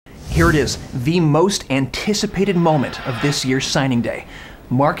Here it is, the most anticipated moment of this year's signing day.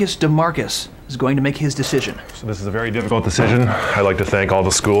 DeMarcus is going to make his decision. So this is a very difficult decision. I'd like to thank all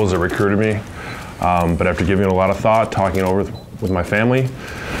the schools that recruited me. But after giving it a lot of thought, talking it over with my family,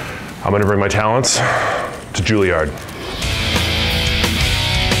 I'm going to bring my talents to Juilliard.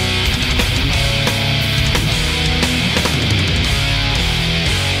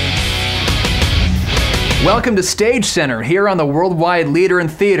 Welcome to StageCenter, here on the worldwide leader in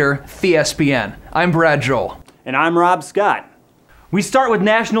theater, thESPiaN. I'm Brad Joel. And I'm Rob Scott. We start with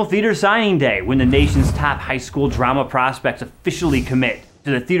National Theater Signing Day, when the nation's top high school drama prospects officially commit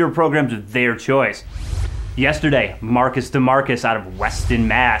to the theater programs of their choice. Yesterday, DeMarcus out of Weston,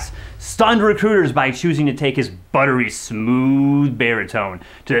 Mass. stunned recruiters by choosing to take his buttery smooth baritone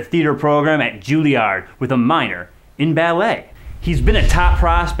to the theater program at Juilliard with a minor in ballet. He's been a top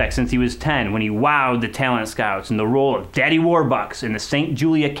prospect since he was 10 when he wowed the talent scouts in the role of Daddy Warbucks in the St.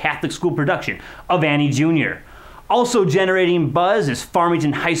 Julia Catholic School production of Annie Jr. Also generating buzz is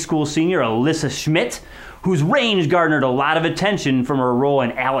Farmington High School senior Alyssa Schmidt, whose range garnered a lot of attention from her role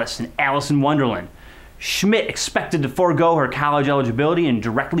in Alice in Wonderland. Schmidt expected to forego her college eligibility and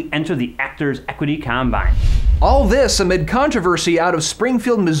directly enter the Actors Equity Combine. All this amid controversy out of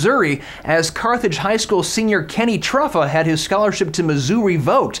Springfield, Missouri, as Carthage High School senior Kenny Truffa had his scholarship to Mizzou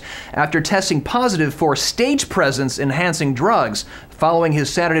revoked after testing positive for stage presence enhancing drugs. Following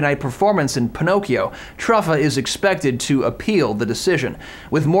his Saturday night performance in Pinocchio, Truffa is expected to appeal the decision.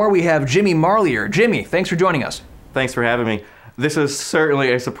 With more, we have Jimmy Marlier. Jimmy, thanks for joining us. Thanks for having me. This is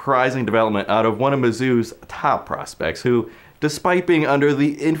certainly a surprising development out of one of Mizzou's top prospects who, despite being under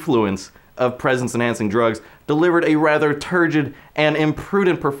the influence of presence-enhancing drugs, delivered a rather turgid and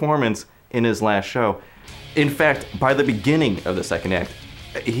imprudent performance in his last show. In fact, by the beginning of the second act,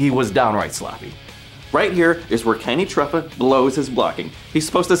 he was downright sloppy. Right here is where Kenny Truffa blows his blocking. He's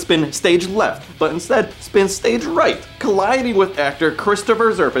supposed to spin stage left, but instead spins stage right, colliding with actor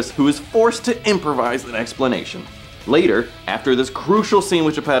Christopher Zerfus, who is forced to improvise an explanation. Later, after this crucial scene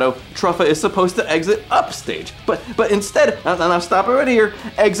with Geppetto, Truffa is supposed to exit upstage, but instead, now stop it right here,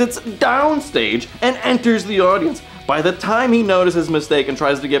 exits downstage and enters the audience. By the time he notices his mistake and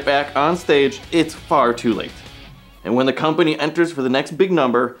tries to get back on stage, it's far too late. And when the company enters for the next big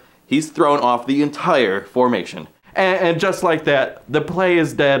number, he's thrown off the entire formation. And just like that, the play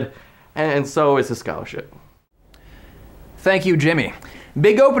is dead, and so is his scholarship. Thank you, Jimmy.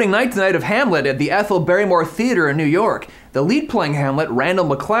 Big opening night tonight of Hamlet at the Ethel Barrymore Theater in New York. The lead playing Hamlet, Randall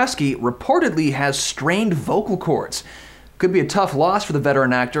McClaskey, reportedly has strained vocal cords. Could be a tough loss for the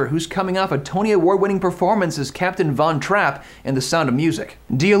veteran actor who's coming off a Tony Award-winning performance as Captain Von Trapp in The Sound of Music.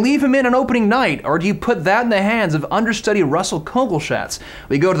 Do you leave him in on opening night, or do you put that in the hands of understudy Russell Kogelschatz?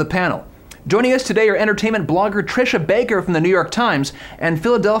 We go to the panel. Joining us today are entertainment blogger Tricia Baker from the New York Times and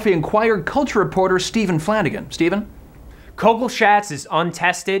Philadelphia Inquirer culture reporter Stephen Flanagan. Stephen? Kogelschatz is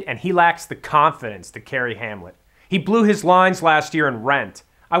untested, and he lacks the confidence to carry Hamlet. He blew his lines last year in Rent.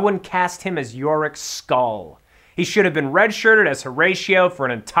 I wouldn't cast him as Yorick's Skull. He should have been redshirted as Horatio for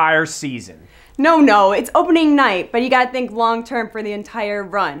an entire season. No, it's opening night, but you gotta think long-term for the entire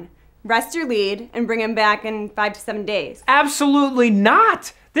run. Rest your lead and bring him back in 5 to 7 days. Absolutely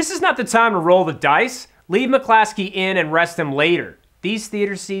not! This is not the time to roll the dice. Leave McClaskey in and rest him later. These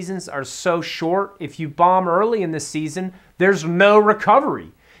theater seasons are so short, if you bomb early in the season, there's no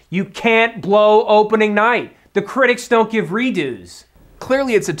recovery. You can't blow opening night. The critics don't give redos.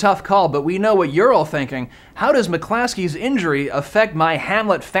 Clearly it's a tough call, but we know what you're all thinking. How does McClaskey's injury affect my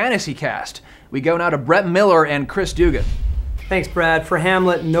Hamlet fantasy cast? We go now to Brett Miller and Chris Duggan. Thanks, Brad. For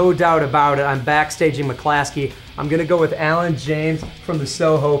Hamlet, no doubt about it, I'm backstaging McClaskey. I'm gonna go with Alan James from the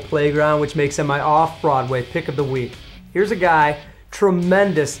Soho Playground, which makes him my off-Broadway pick of the week. Here's a guy,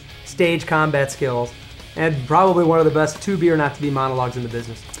 tremendous stage combat skills, and probably one of the best to be or not to be monologues in the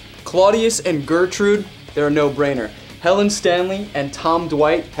business. Claudius and Gertrude, they're a no-brainer. Helen Stanley and Tom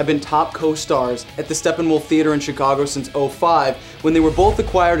Dwight have been top co-stars at the Steppenwolf Theater in Chicago since '05, when they were both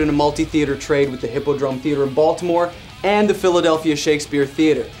acquired in a multi-theater trade with the Hippodrome Theater in Baltimore and the Philadelphia Shakespeare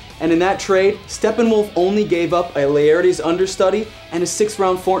Theater. And in that trade, Steppenwolf only gave up a Laertes understudy and a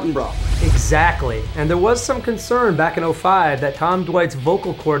 6th-round Fortinbras. Exactly, and there was some concern back in '05 that Tom Dwight's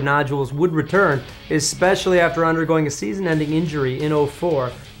vocal cord nodules would return, especially after undergoing a season-ending injury in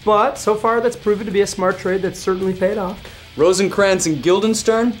 '04. But so far that's proven to be a smart trade that's certainly paid off. Rosencrantz and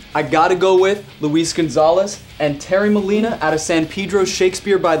Guildenstern, I gotta go with Luis Gonzalez and Terry Molina out of San Pedro's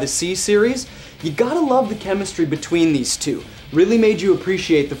Shakespeare by the Sea series. You gotta love the chemistry between these two. Really made you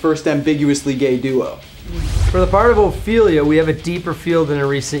appreciate the first ambiguously gay duo. For the part of Ophelia, we have a deeper field than in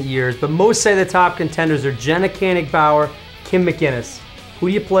recent years, but most say the top contenders are Jenna Kaynigbauer, Kim McInnes. Who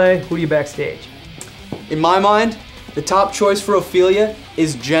do you play? Who do you backstage? In my mind, the top choice for Ophelia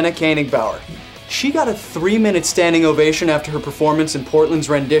is Jenna Kaynigbauer. She got a 3-minute standing ovation after her performance in Portland's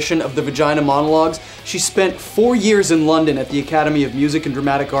rendition of the Vagina Monologues. She spent 4 years in London at the Academy of Music and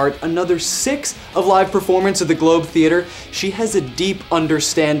Dramatic Art, another 6 of live performance at the Globe Theatre. She has a deep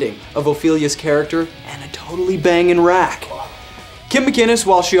understanding of Ophelia's character and a totally bangin' rack. Kim McInnes,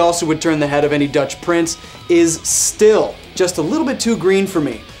 while she also would turn the head of any Dutch prince, is still just a little bit too green for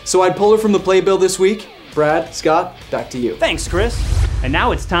me. So I'd pull her from the playbill this week. Brad, Scott, back to you. Thanks, Chris. And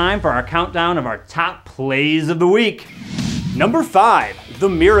now it's time for our countdown of our top plays of the week. Number 5, The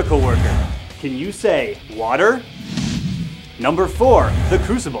Miracle Worker. Can you say water? Number 4, The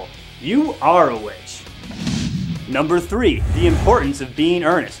Crucible. You are a witch. Number 3, The Importance of Being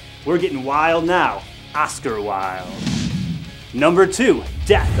Earnest. We're getting wild now. Oscar Wilde. Number 2,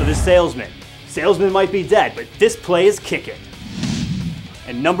 Death of a Salesman. Salesman might be dead, but this play is kicking.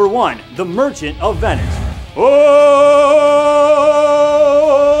 And number 1, The Merchant of Venice. Oh!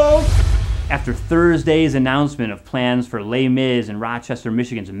 After Thursday's announcement of plans for Les Mis in Rochester,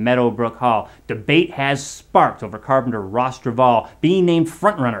 Michigan's Meadowbrook Hall, debate has sparked over carpenter Ross Truvall being named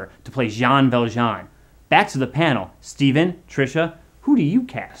frontrunner to play Jean Valjean. Back to the panel. Steven, Tricia, who do you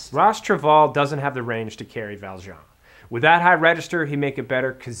cast? Ross Truvall doesn't have the range to carry Valjean. With that high register, he'd make a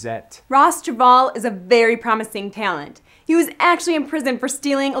better Cosette. Ross Truvall is a very promising talent. He was actually in prison for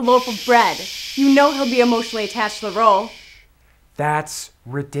stealing a loaf of bread. You know he'll be emotionally attached to the role. That's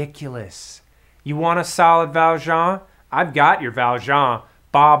ridiculous. You want a solid Valjean? I've got your Valjean,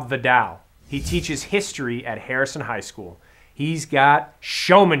 Bob Vidal. He teaches history at Harrison High School. He's got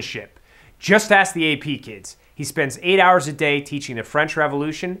showmanship. Just ask the AP kids. He spends 8 hours a day teaching the French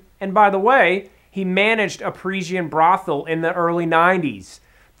Revolution, and by the way, he managed a Parisian brothel in the early 90s.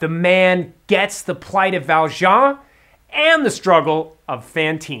 The man gets the plight of Valjean and the struggle of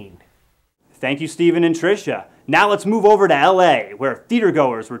Fantine. Thank you, Steven and Tricia. Now let's move over to LA, where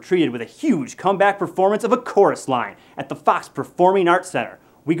theatergoers were treated with a huge comeback performance of A Chorus Line at the Fox Performing Arts Center.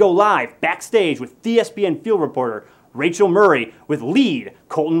 We go live backstage with thESPiaN field reporter Rachel Murray with lead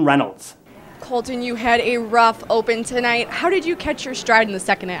Coltyn Reynolds. Coltyn, you had a rough open tonight. How did you catch your stride in the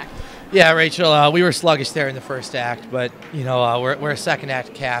second act? Yeah, Rachel, we were sluggish there in the first act, but you know we're a second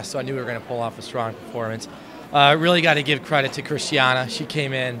act cast, so I knew we were going to pull off a strong performance. Really got to give credit to Tricia. She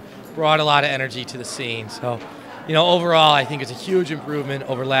came in, brought a lot of energy to the scene. So, you know, overall, I think it's a huge improvement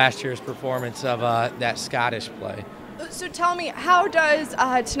over last year's performance of that Scottish play. So tell me, how does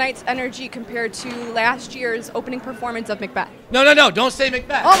tonight's energy compare to last year's opening performance of Macbeth? No, don't say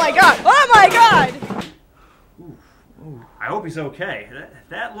Macbeth. Oh my God! Oh my God! I hope he's okay.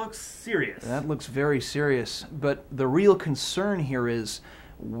 That looks serious. That looks very serious. But the real concern here is,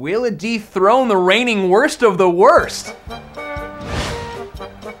 will it dethrone the reigning worst of the worst?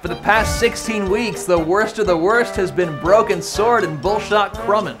 For the past 16 weeks, the worst of the worst has been Broken Sword and Bullshot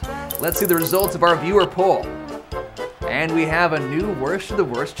Crummond. Let's see the results of our viewer poll. And we have a new worst of the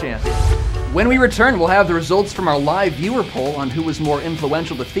worst champion. When we return, we'll have the results from our live viewer poll on who was more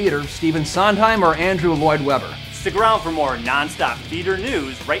influential to theater, Stephen Sondheim or Andrew Lloyd Webber. Stick around for more nonstop theater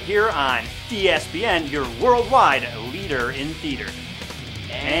news right here on thESPiaN, your worldwide leader in theater.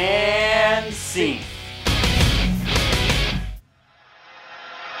 And scene.